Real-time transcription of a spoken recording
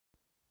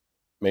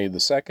May the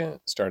 2nd,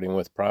 starting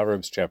with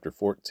Proverbs chapter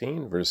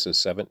 14, verses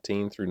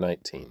 17 through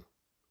 19.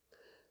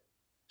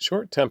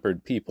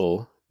 Short-tempered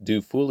people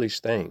do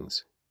foolish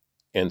things,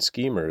 and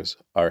schemers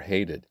are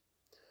hated.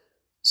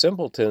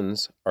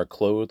 Simpletons are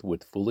clothed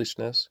with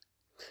foolishness,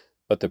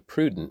 but the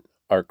prudent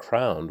are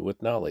crowned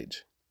with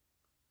knowledge.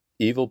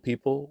 Evil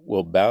people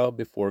will bow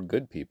before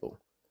good people.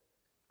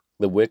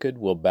 The wicked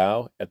will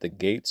bow at the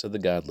gates of the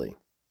godly.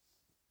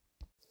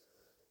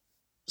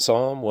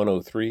 Psalm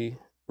 103,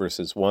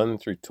 verses 1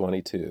 through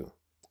 22,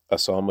 a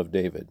psalm of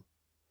David.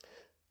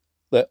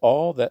 Let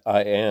all that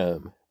I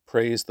am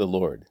praise the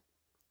Lord.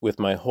 With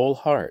my whole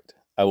heart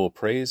I will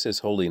praise his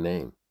holy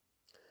name.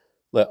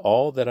 Let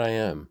all that I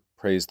am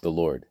praise the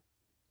Lord.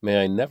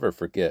 May I never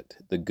forget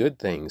the good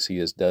things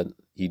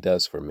he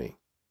does for me.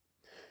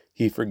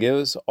 He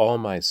forgives all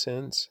my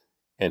sins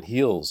and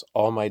heals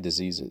all my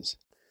diseases.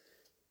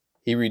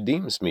 He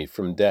redeems me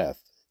from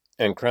death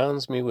and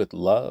crowns me with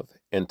love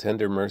and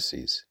tender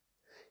mercies.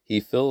 He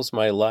fills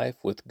my life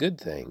with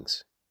good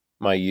things.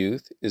 My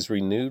youth is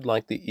renewed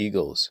like the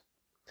eagles.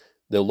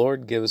 The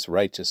Lord gives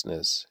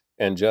righteousness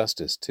and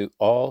justice to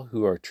all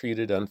who are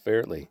treated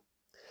unfairly.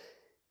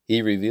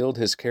 He revealed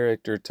his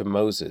character to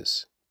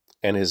Moses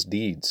and his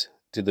deeds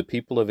to the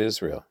people of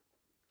Israel.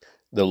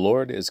 The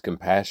Lord is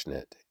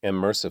compassionate and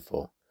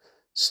merciful,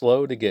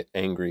 slow to get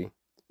angry,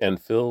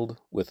 and filled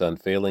with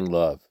unfailing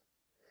love.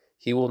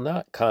 He will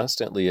not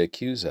constantly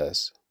accuse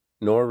us,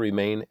 nor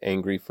remain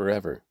angry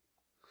forever.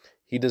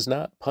 He does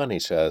not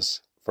punish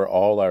us for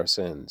all our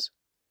sins.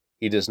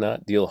 He does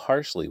not deal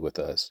harshly with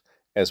us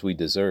as we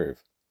deserve.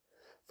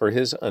 For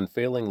his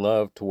unfailing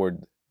love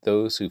toward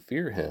those who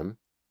fear him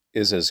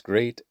is as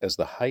great as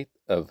the height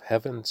of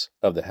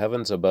the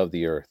heavens above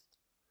the earth.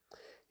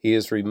 He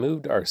has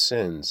removed our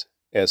sins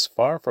as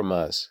far from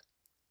us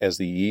as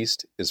the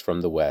east is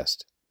from the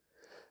west.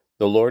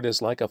 The Lord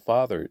is like a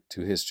father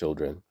to his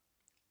children,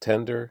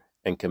 tender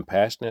and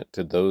compassionate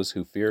to those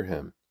who fear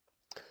him.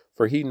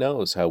 For he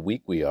knows how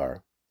weak we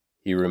are.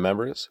 He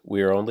remembers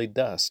we are only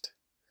dust.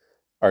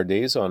 Our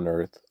days on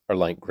earth are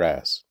like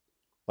grass,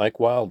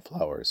 like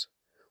wildflowers.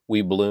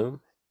 We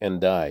bloom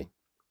and die.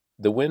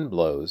 The wind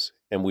blows,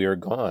 and we are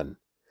gone,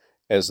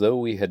 as though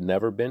we had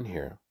never been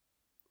here.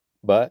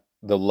 But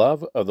the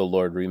love of the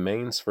Lord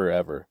remains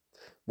forever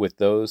with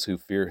those who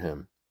fear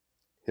him.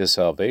 His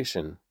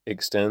salvation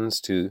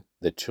extends to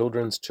the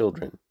children's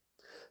children,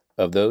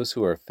 of those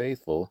who are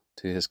faithful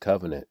to his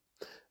covenant,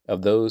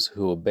 of those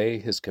who obey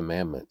his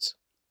commandments.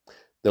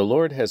 The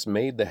Lord has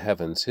made the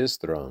heavens his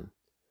throne.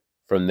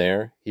 From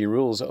there he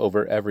rules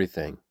over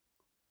everything.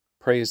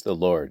 Praise the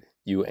Lord,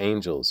 you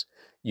angels,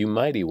 you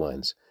mighty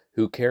ones,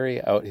 who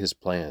carry out his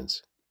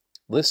plans,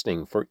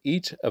 listening for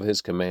each of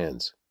his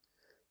commands.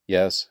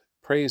 Yes,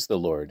 praise the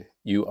Lord,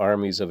 you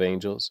armies of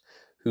angels,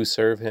 who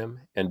serve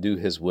him and do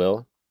his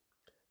will.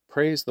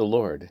 Praise the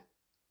Lord,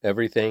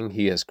 everything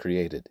he has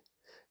created,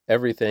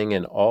 everything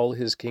in all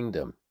his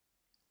kingdom.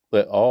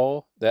 Let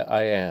all that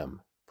I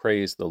am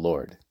praise the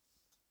Lord.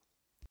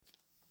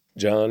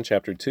 John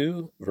chapter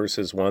 2,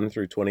 verses 1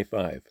 through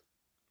 25.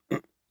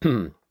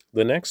 The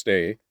next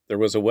day, there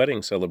was a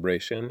wedding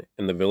celebration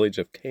in the village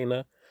of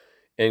Cana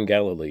in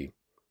Galilee.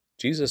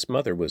 Jesus'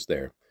 mother was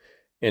there,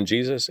 and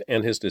Jesus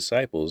and his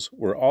disciples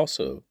were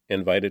also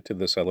invited to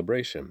the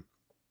celebration.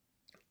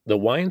 The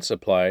wine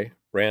supply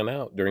ran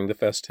out during the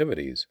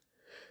festivities,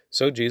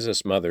 so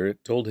Jesus' mother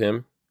told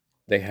him,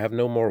 "They have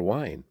no more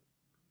wine."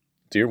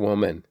 "Dear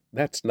woman,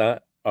 that's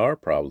not our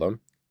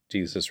problem,"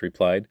 Jesus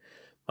replied.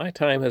 "My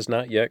time has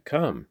not yet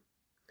come."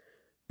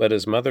 But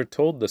his mother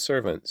told the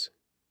servants,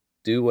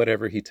 "Do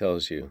whatever he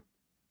tells you."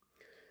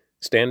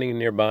 Standing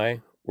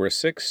nearby were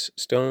 6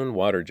 stone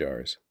water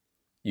jars,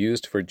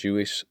 used for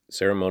Jewish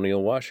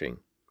ceremonial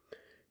washing.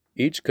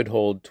 Each could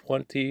hold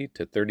 20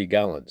 to 30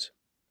 gallons.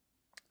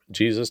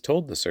 Jesus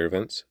told the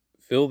servants,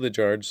 "Fill the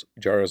jars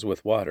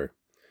with water."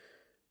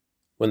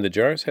 When the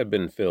jars had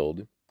been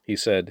filled, he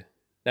said,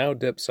 "Now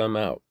dip some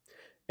out,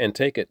 and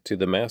take it to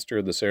the master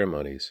of the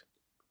ceremonies."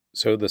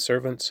 So the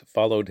servants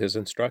followed his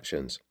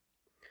instructions.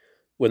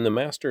 When the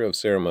master of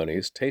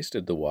ceremonies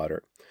tasted the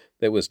water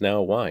that was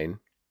now wine,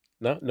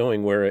 not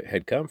knowing where it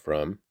had come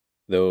from,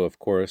 though of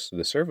course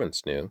the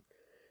servants knew,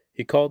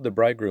 he called the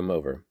bridegroom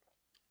over.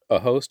 "A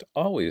host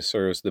always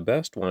serves the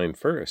best wine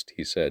first,"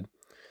 he said.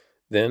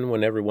 "Then,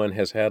 when everyone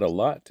has had a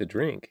lot to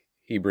drink,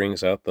 he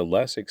brings out the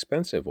less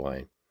expensive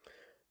wine.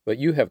 But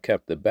you have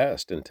kept the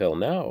best until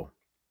now."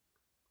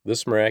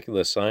 This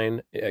miraculous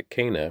sign at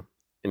Cana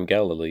in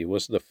Galilee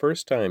was the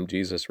first time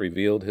Jesus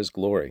revealed his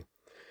glory,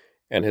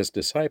 and his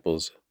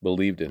disciples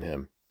believed in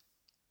him.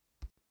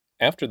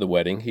 After the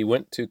wedding, he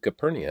went to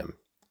Capernaum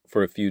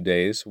for a few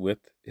days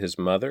with his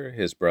mother,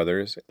 his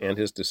brothers, and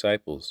his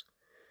disciples.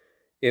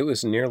 It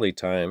was nearly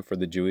time for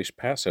the Jewish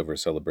Passover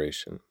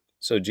celebration,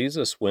 so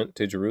Jesus went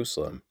to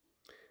Jerusalem.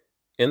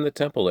 In the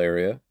temple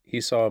area, he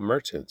saw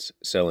merchants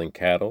selling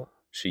cattle,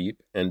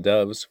 sheep, and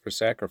doves for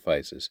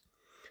sacrifices.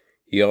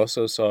 He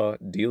also saw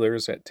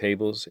dealers at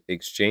tables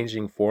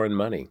exchanging foreign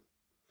money.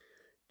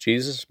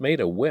 Jesus made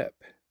a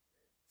whip,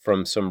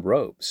 from some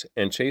ropes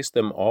and chased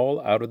them all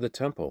out of the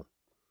temple.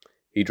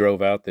 He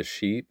drove out the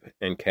sheep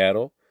and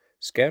cattle,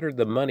 scattered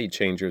the money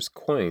changers'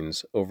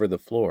 coins over the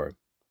floor,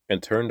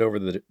 and turned over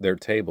their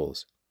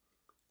tables.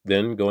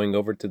 Then, going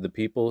over to the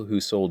people who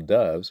sold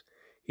doves,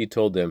 he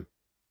told them,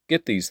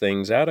 "Get these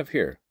things out of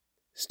here.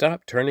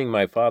 Stop turning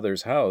my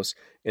Father's house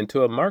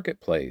into a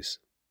marketplace."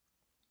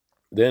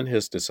 Then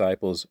his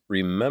disciples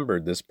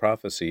remembered this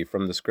prophecy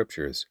from the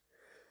Scriptures.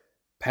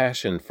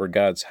 "Passion for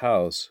God's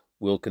house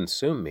will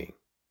consume me."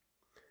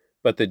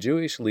 But the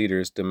Jewish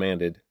leaders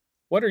demanded,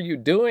 "What are you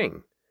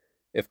doing?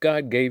 If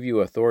God gave you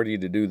authority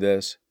to do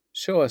this,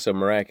 show us a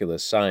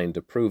miraculous sign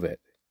to prove it."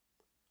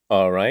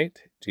 "All right,"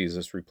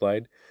 Jesus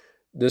replied,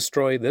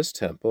 "destroy this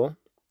temple,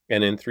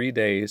 and in 3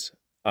 days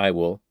I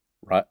will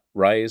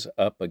rise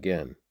up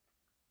again.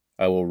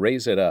 I will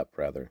raise it up,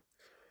 rather.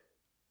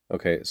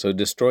 Okay, so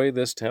destroy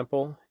this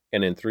temple,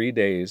 and in 3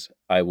 days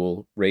I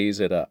will raise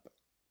it up."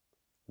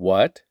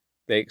 "What?"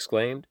 they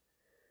exclaimed.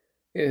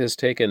 "It has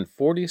taken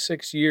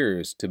 46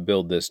 years to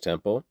build this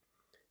temple,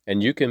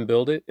 and you can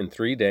build it in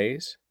 3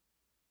 days?"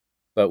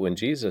 But when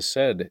Jesus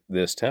said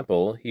this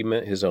temple, he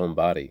meant his own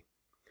body.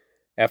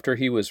 After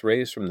he was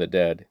raised from the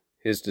dead,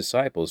 his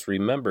disciples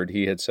remembered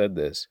he had said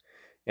this,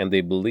 and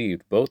they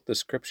believed both the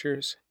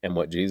Scriptures and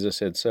what Jesus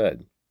had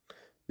said.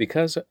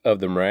 Because of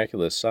the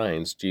miraculous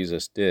signs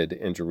Jesus did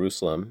in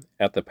Jerusalem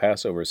at the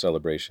Passover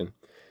celebration,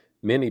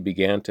 many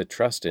began to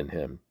trust in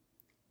him.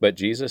 But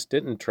Jesus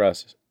didn't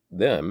trust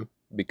them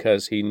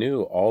because he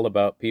knew all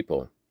about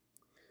people.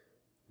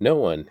 No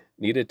one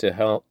needed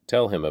to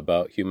tell him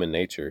about human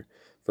nature,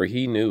 for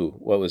he knew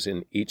what was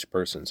in each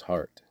person's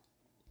heart.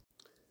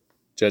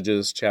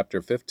 Judges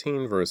chapter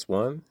 15, verse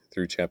 1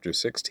 through chapter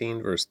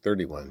 16, verse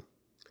 31.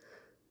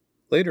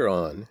 Later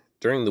on,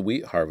 during the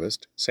wheat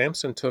harvest,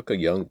 Samson took a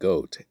young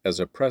goat as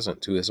a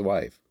present to his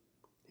wife.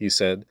 He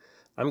said,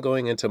 "I'm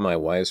going into my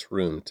wife's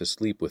room to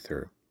sleep with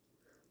her."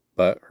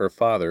 But her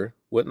father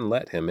wouldn't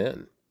let him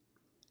in.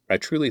 "I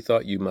truly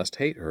thought you must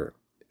hate her,"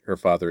 her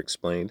father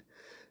explained,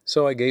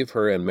 "so I gave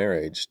her in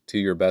marriage to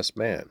your best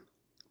man.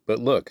 But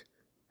look,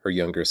 her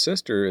younger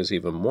sister is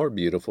even more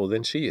beautiful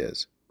than she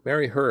is.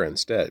 Marry her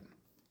instead."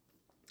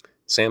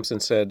 Samson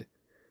said,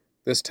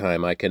 "This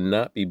time I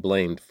cannot be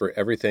blamed for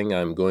everything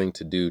I am going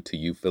to do to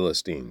you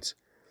Philistines."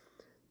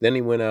 Then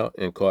he went out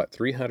and caught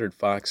 300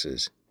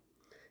 foxes.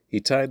 He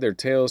tied their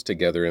tails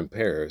together in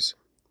pairs,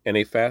 and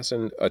he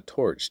fastened a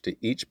torch to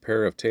each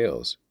pair of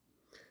tails.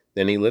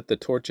 Then he lit the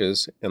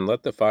torches and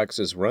let the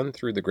foxes run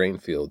through the grain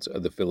fields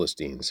of the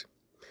Philistines.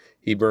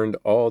 He burned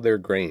all their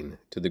grain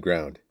to the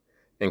ground,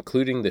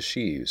 including the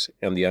sheaves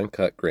and the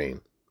uncut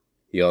grain.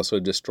 He also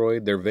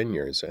destroyed their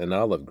vineyards and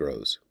olive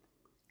groves.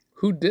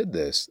 "Who did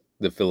this?"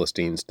 the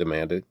Philistines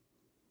demanded.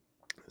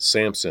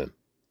 "Samson,"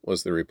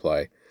 was the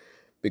reply,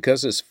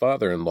 "because his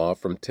father-in-law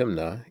from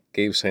Timnah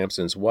gave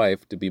Samson's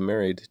wife to be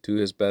married to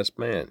his best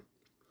man."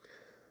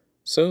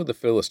 So the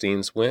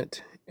Philistines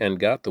went and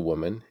got the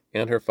woman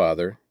and her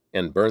father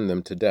and burned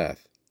them to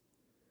death.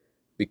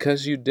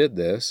 "Because you did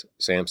this,"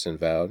 Samson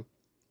vowed,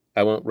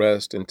 "I won't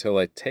rest until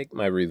I take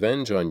my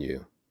revenge on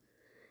you."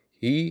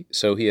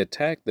 So he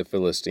attacked the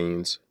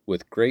Philistines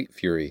with great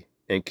fury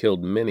and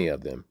killed many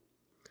of them.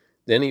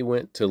 Then he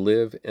went to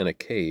live in a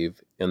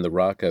cave in the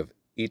rock of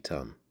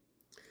Etam.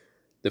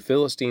 The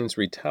Philistines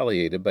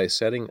retaliated by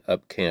setting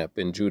up camp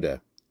in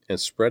Judah and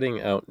spreading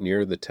out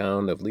near the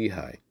town of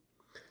Lehi.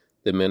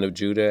 The men of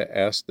Judah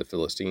asked the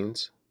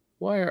Philistines,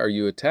 "Why are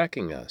you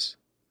attacking us?"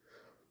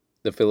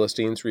 The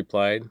Philistines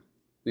replied,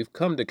 "We've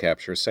come to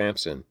capture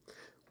Samson.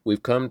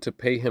 We've come to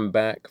pay him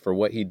back for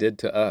what he did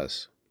to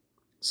us."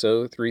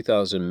 So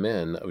 3,000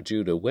 men of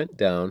Judah went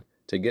down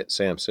to get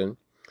Samson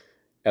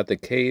at the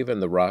cave in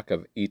the rock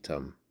of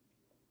Etam.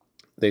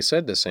 They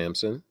said to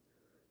Samson,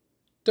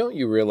 "Don't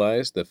you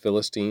realize the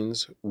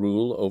Philistines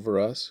rule over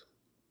us?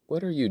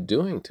 What are you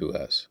doing to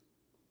us?"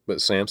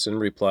 But Samson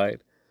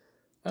replied,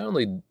 "I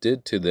only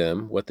did to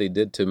them what they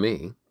did to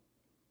me."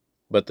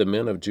 But the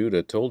men of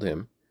Judah told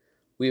him,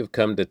 "We have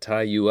come to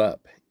tie you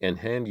up and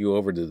hand you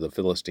over to the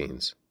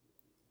Philistines."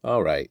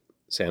 "All right,"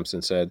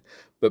 Samson said,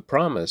 "but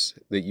promise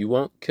that you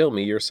won't kill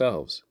me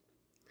yourselves."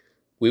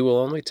 "We will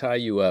only tie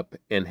you up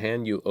and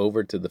hand you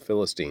over to the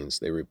Philistines,"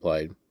 they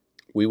replied.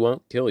 "We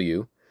won't kill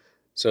you."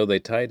 So they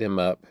tied him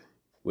up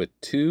with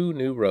 2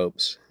 new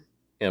ropes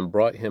and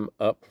brought him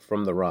up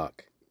from the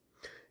rock.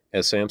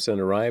 As Samson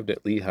arrived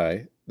at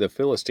Lehi, the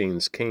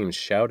Philistines came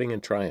shouting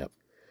in triumph.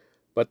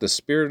 But the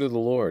Spirit of the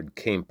Lord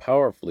came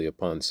powerfully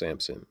upon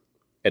Samson,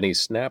 and he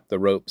snapped the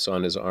ropes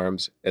on his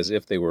arms as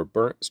if they were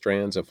burnt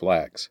strands of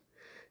flax,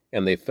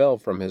 and they fell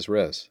from his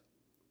wrists.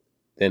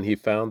 Then he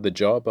found the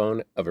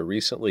jawbone of a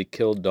recently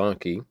killed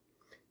donkey.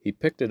 He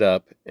picked it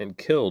up and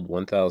killed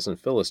 1,000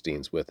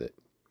 Philistines with it.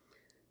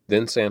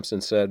 Then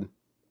Samson said,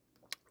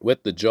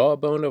 "With the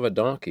jawbone of a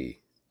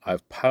donkey,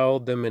 I've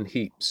piled them in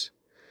heaps.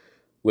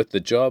 With the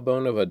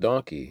jawbone of a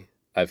donkey,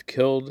 I've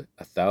killed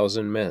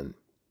 1,000 men."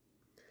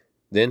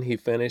 When he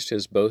finished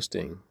his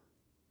boasting,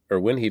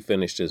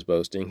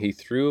 he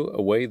threw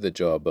away the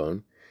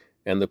jawbone,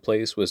 and the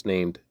place was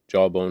named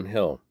Jawbone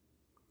Hill.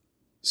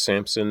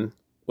 Samson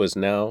was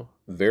now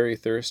very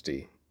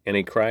thirsty, and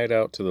he cried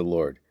out to the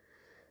Lord,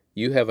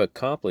 "You have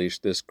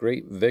accomplished this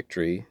great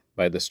victory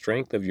by the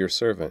strength of your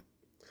servant.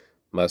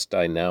 Must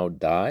I now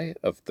die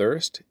of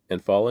thirst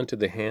and fall into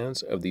the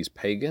hands of these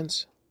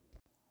pagans?"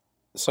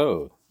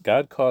 So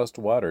God caused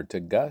water to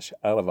gush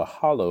out of a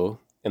hollow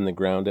in the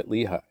ground at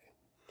Lehi,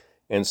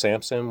 and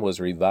Samson was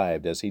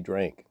revived as he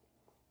drank.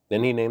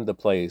 Then he named the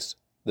place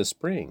the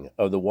spring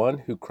of the one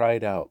who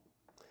cried out,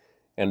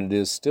 and it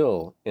is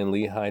still in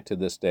Lehi to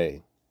this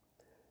day.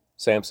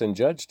 Samson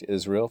judged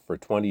Israel for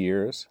 20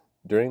 years,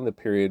 during the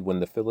period when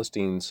the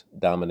Philistines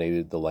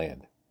dominated the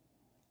land.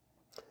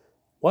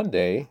 One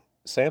day,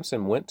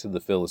 Samson went to the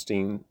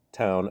Philistine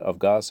town of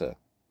Gaza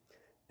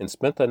and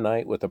spent the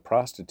night with a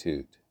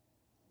prostitute.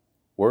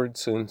 Word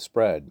soon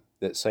spread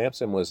that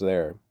Samson was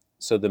there,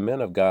 so the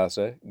men of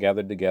Gaza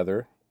gathered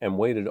together and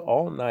waited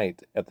all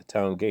night at the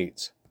town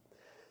gates.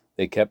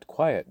 They kept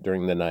quiet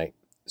during the night,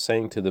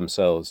 saying to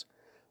themselves,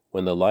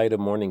 "When the light of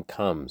morning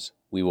comes,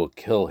 we will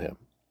kill him."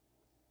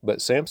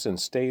 But Samson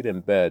stayed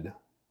in bed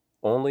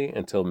only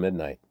until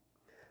midnight.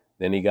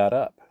 Then he got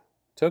up,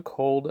 took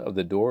hold of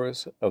the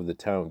doors of the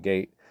town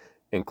gate,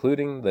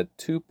 including the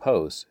 2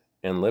 posts,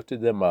 and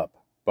lifted them up,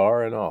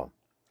 bar and all.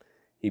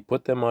 He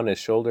put them on his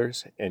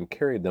shoulders and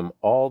carried them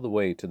all the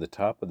way to the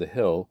top of the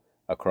hill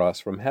across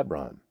from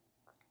Hebron.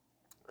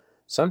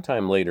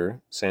 Sometime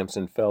later,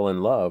 Samson fell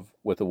in love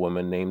with a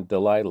woman named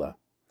Delilah,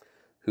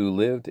 who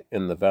lived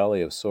in the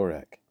valley of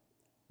Sorek.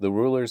 The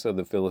rulers of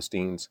the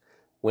Philistines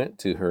went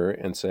to her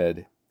and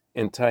said,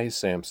 "Entice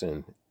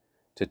Samson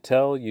to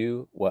tell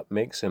you what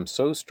makes him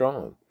so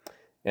strong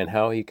and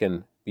how he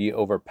can be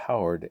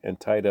overpowered and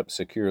tied up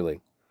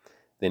securely.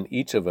 Then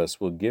each of us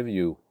will give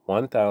you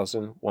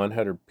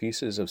 1,100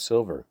 pieces of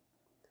silver."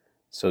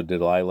 So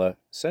Delilah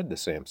said to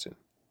Samson,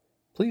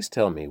 "Please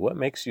tell me what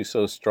makes you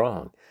so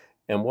strong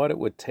and what it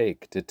would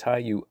take to tie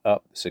you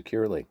up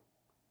securely."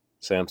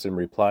 Samson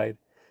replied,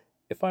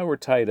 "If I were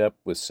tied up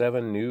with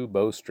 7 new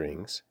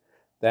bowstrings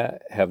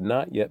that have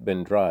not yet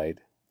been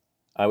dried,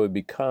 I would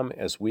become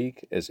as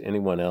weak as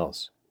anyone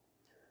else."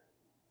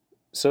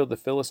 So the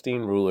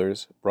Philistine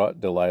rulers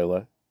brought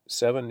Delilah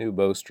 7 new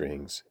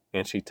bowstrings,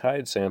 and she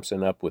tied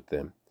Samson up with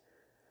them.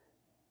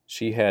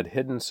 She had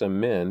hidden some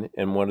men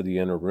in one of the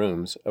inner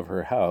rooms of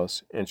her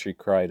house, and she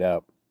cried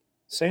out,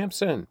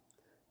 "Samson,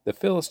 the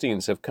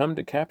Philistines have come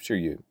to capture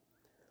you."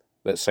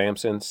 But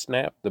Samson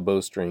snapped the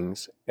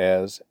bowstrings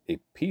as a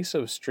piece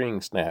of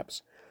string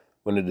snaps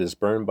when it is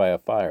burned by a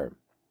fire.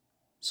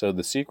 So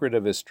the secret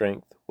of his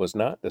strength was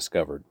not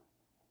discovered.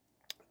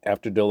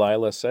 After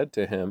Delilah said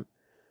to him,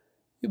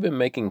 "You've been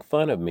making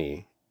fun of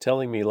me,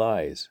 telling me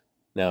lies.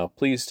 Now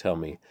please tell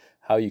me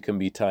how you can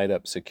be tied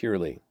up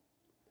securely."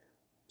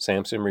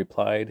 Samson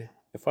replied,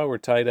 "If I were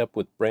tied up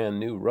with brand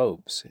new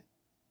ropes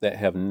that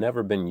have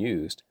never been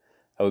used,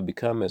 I would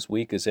become as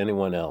weak as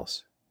anyone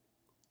else."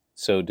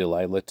 So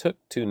Delilah took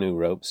 2 new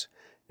ropes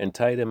and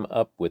tied him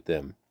up with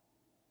them.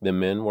 The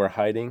men were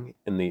hiding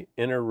in the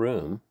inner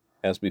room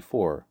as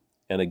before,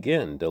 and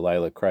again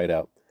Delilah cried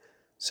out,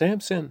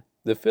 "Samson,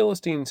 the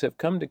Philistines have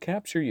come to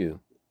capture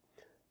you."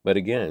 But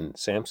again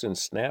Samson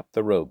snapped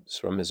the ropes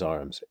from his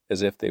arms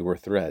as if they were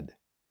thread.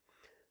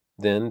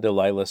 Then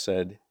Delilah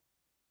said,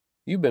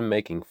 "You've been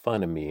making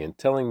fun of me and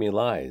telling me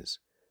lies.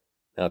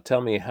 Now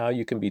tell me how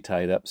you can be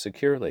tied up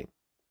securely."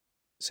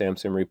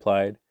 Samson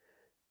replied,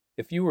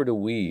 "If you were to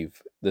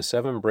weave the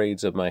 7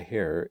 braids of my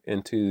hair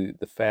into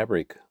the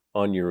fabric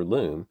on your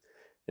loom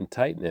and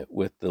tighten it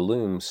with the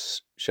loom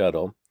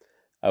shuttle,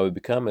 I would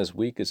become as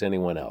weak as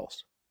anyone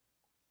else."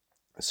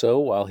 So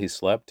while he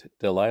slept,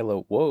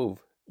 Delilah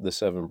wove the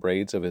 7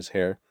 braids of his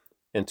hair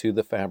into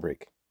the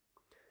fabric.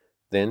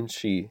 Then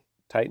she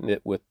tightened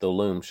it with the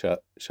loom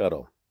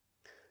shuttle.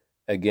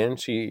 Again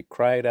she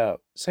cried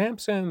out,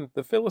 "Samson,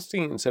 the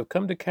Philistines have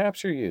come to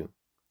capture you."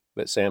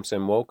 But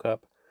Samson woke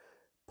up,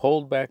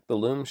 pulled back the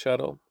loom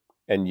shuttle,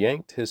 and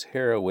yanked his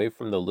hair away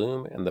from the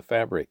loom and the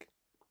fabric.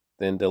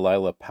 Then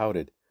Delilah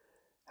pouted,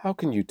 "How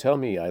can you tell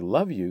me I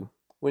love you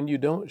when you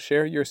don't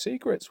share your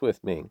secrets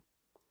with me?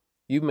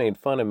 You've made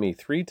fun of me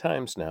 3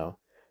 times now,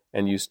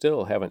 and you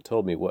still haven't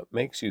told me what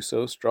makes you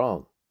so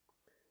strong."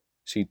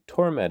 She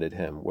tormented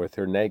him with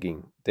her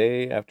nagging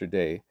day after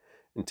day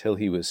until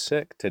he was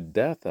sick to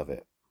death of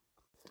it.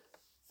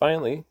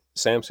 Finally,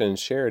 Samson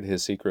shared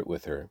his secret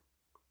with her.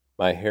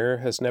 "My hair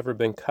has never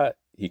been cut,"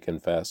 he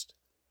confessed,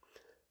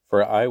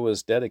 "for I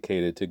was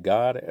dedicated to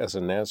God as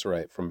a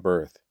Nazirite from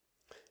birth.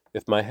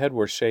 If my head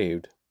were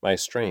shaved, my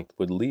strength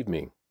would leave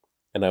me,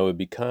 and I would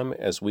become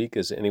as weak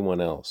as anyone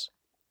else."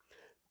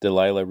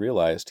 Delilah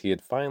realized he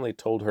had finally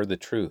told her the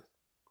truth.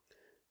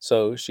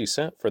 So she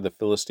sent for the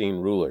Philistine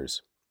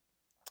rulers.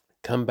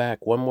 "Come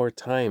back one more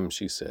time,"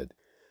 she said,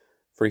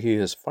 "for he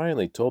has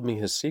finally told me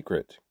his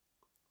secret."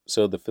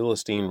 So the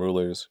Philistine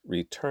rulers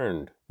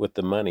returned with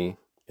the money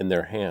in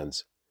their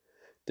hands.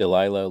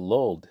 Delilah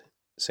lulled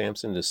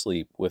Samson to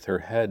sleep with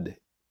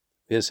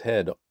his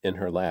head in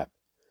her lap.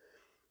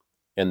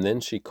 And then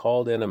she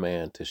called in a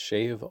man to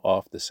shave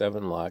off the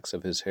 7 locks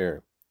of his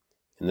hair.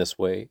 In this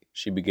way,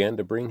 she began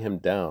to bring him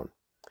down.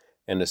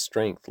 and his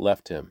strength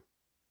left him.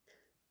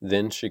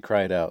 Then she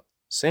cried out,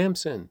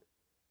 "Samson,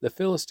 the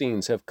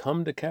Philistines have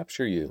come to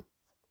capture you."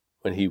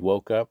 When he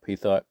woke up, he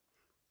thought,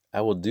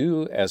 "I will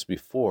do as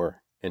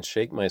before and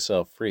shake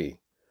myself free."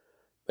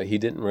 But he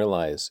didn't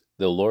realize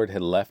the Lord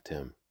had left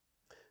him.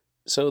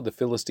 So the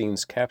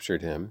Philistines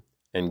captured him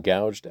and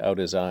gouged out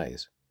his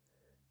eyes.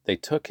 They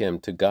took him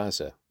to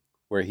Gaza,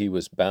 where he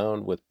was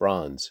bound with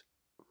bronze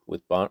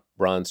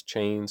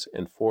chains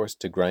and forced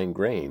to grind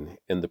grain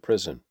in the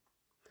prison.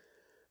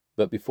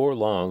 But before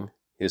long,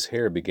 his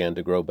hair began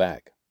to grow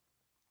back.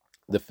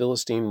 The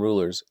Philistine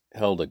rulers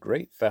held a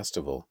great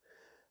festival,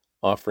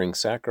 offering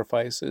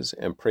sacrifices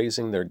and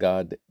praising their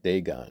god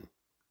Dagon.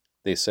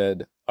 They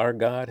said, "Our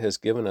God has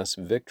given us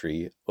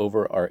victory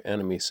over our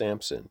enemy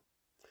Samson."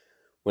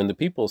 When the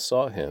people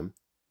saw him,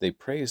 they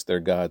praised their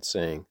God,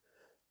 saying,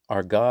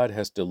 "Our God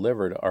has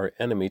delivered our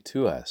enemy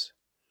to us.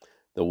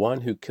 The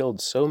one who killed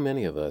so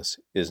many of us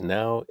is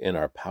now in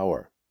our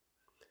power."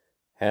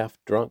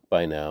 Half drunk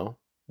by now,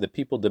 the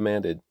people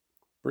demanded,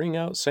 "Bring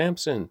out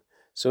Samson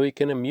so he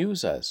can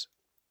amuse us."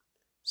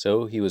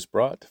 So he was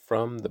brought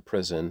from the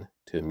prison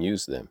to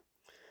amuse them,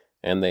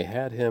 and they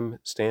had him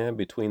stand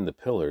between the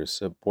pillars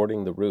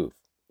supporting the roof.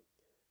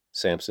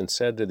 Samson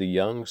said to the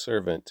young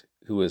servant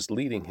who was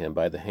leading him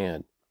by the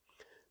hand,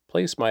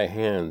 "Place my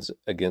hands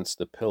against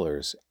the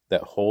pillars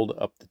that hold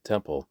up the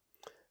temple.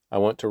 I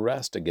want to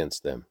rest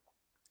against them."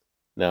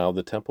 Now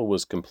the temple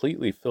was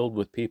completely filled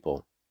with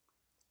people.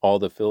 All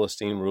the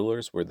Philistine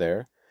rulers were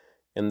there,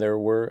 and there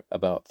were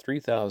about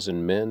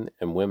 3,000 men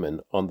and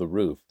women on the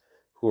roof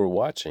who were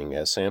watching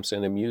as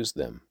Samson amused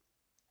them.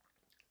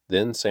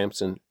 Then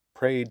Samson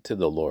prayed to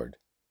the Lord,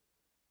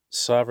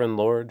 "Sovereign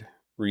Lord,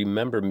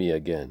 remember me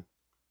again.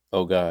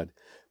 O God,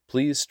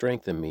 please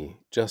strengthen me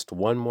just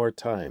one more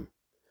time.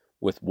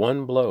 With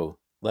one blow,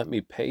 let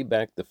me pay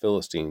back the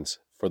Philistines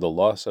for the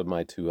loss of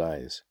my 2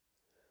 eyes."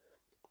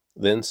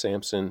 Then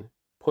Samson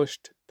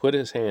put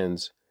his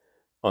hands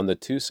on the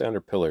 2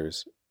 center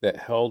pillars that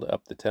held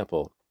up the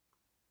temple.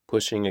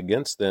 Pushing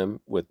against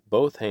them with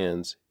both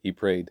hands, he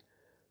prayed,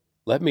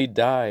 "Let me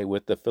die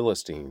with the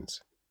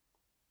Philistines."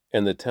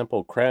 And the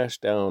temple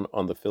crashed down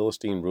on the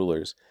Philistine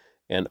rulers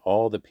and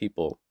all the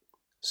people.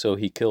 So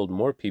he killed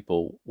more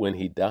people when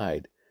he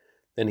died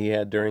than he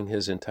had during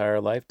his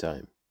entire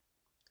lifetime.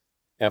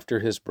 After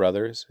his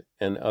brothers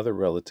and other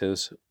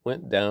relatives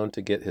went down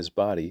to get his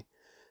body,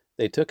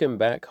 they took him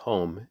back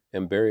home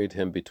and buried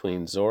him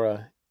between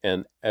Zorah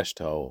and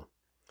Eshtaol,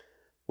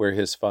 where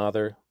his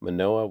father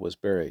Manoah was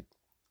buried.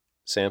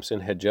 Samson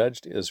had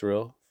judged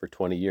Israel for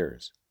 20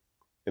 years.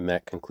 And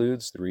that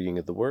concludes the reading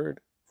of the Word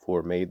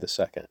for May the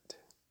 2nd.